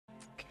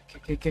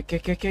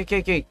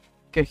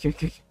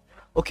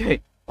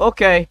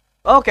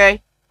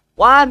Okay.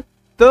 1,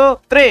 2,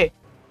 3.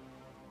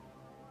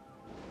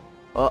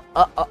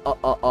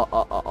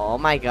 Oh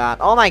my god.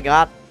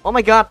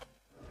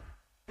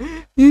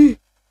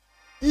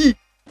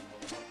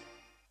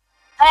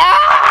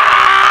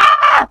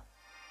 Ah!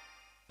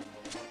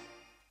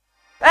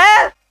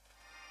 Ah!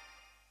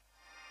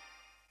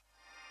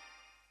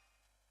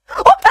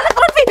 Oh,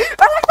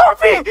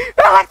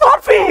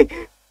 electron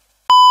fee!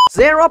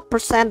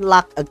 0%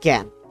 luck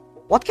again.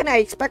 What can I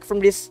expect from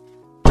this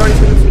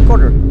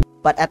recorder?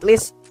 But at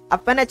least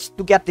I've managed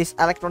to get this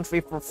electron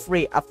fee for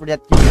free after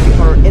that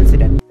recorder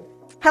incident.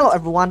 Hello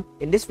everyone,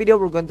 in this video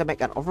we're going to make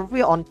an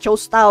overview on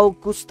Cousteau,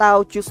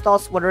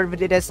 whatever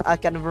it is. I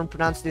can't even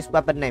pronounce this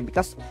weapon name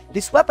because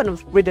this weapon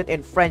was written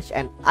in French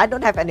and I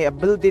don't have any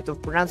ability to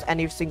pronounce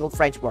any single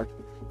French word.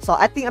 So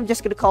I think I'm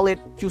just gonna call it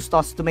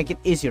Cousteau to make it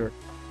easier.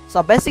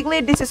 So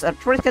basically this is a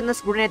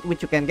transcendence grenade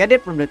which you can get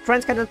it from the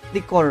transcendence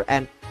decoder,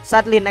 and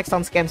sadly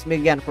Nexon scams me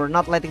again for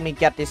not letting me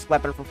get this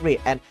weapon for free,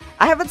 and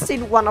I haven't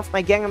seen one of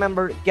my gang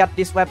member get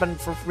this weapon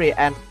for free,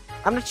 and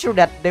I'm not sure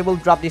that they will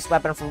drop this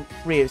weapon for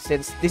free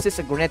since this is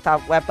a grenade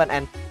type weapon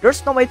and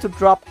there's no way to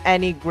drop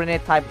any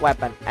grenade type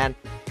weapon. And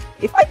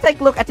if I take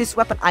a look at this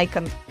weapon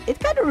icon, it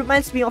kind of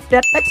reminds me of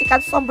that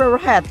Mexican sombrero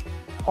head,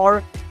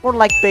 or more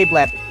like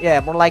Beyblade. Yeah,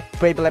 more like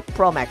Beyblade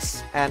Pro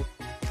Max. And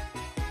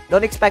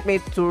don't expect me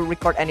to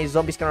record any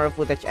zombie scanner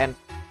footage, and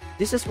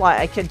this is why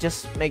I can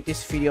just make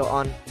this video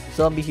on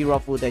zombie hero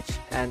footage,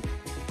 and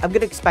I'm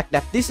gonna expect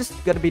that this is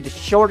gonna be the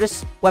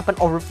shortest weapon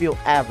overview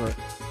ever.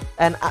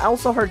 And I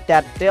also heard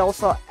that they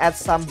also add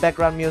some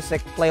background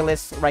music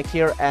playlists right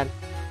here, and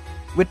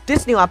with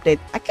this new update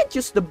I can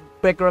choose the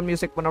background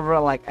music whenever I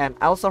like. And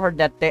I also heard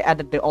that they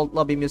added the old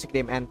lobby music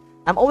theme, and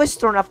I'm always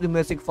turn off the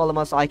music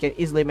volume so I can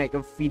easily make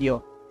a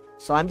video.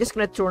 So I'm just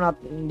gonna turn up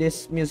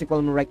this music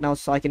volume right now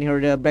so I can hear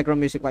the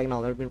background music right now.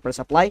 Let me press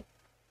apply.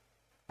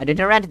 I didn't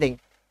hear anything.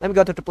 Let me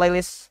go to the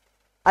playlist.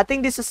 I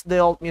think this is the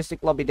old music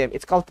lobby theme.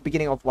 It's called The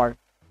Beginning of War.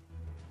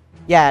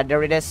 Yeah,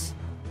 there it is.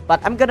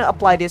 But I'm gonna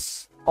apply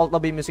this old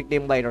lobby music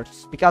theme later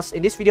because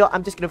in this video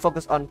I'm just gonna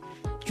focus on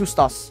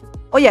Cousteau.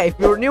 Oh yeah, if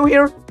you're new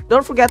here,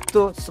 don't forget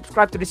to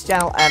subscribe to this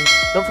channel and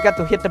don't forget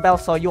to hit the bell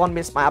so you won't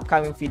miss my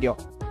upcoming video.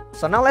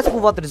 So now let's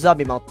move on to the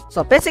zombie mode.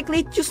 So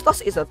basically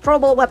Cousteau is a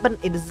throwable weapon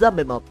in the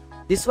zombie mode.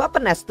 This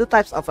weapon has two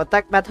types of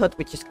attack method,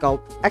 which is called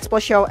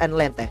Explosion and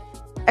Lente.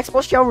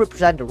 Explosion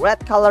represent the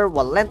red color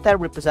while Lente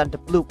represent the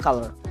blue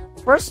color.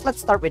 First,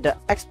 let's start with the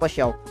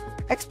Explosion.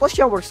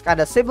 Explosion works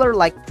kinda similar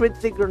like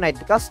Trinity Grenade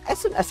because as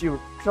soon as you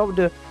throw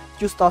the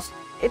Cousteau,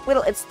 it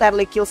will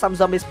instantly kill some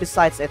zombies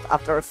besides it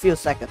after a few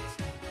seconds.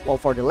 While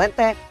for the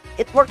Lente,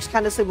 it works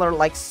kinda similar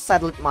like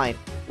Satellite Mine,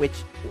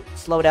 which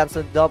slow down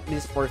the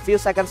zombies for a few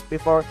seconds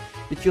before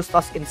the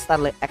Cousteau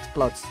instantly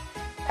explodes.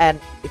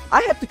 And if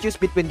I had to choose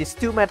between these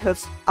two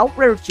methods, I would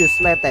rather choose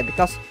Lente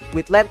because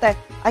with Lente,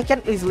 I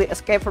can easily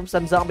escape from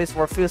some zombies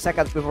for a few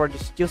seconds before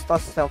this Cousteau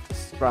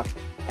self-destruct.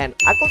 And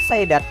I could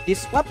say that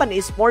this weapon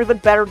is more even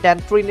better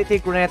than Trinity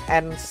Grenade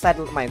and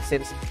Satellite Mine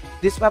since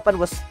this weapon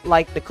was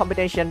like the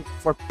combination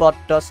for both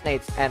those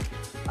nades, and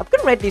I'm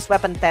gonna rate this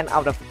weapon 10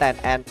 out of 10,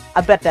 and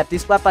I bet that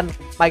this weapon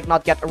might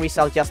not get a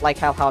resale just like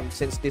Hellhound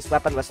since this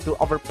weapon was too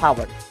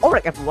overpowered.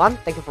 Alright everyone,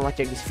 thank you for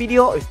watching this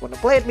video. If you wanna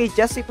play with me,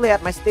 just simply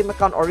add my Steam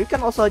account, or you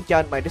can also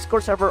join my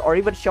Discord server or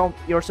even show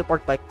your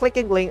support by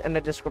clicking the link in the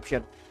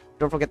description.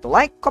 Don't forget to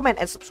like, comment,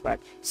 and subscribe.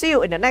 See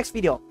you in the next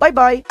video. Bye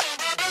bye!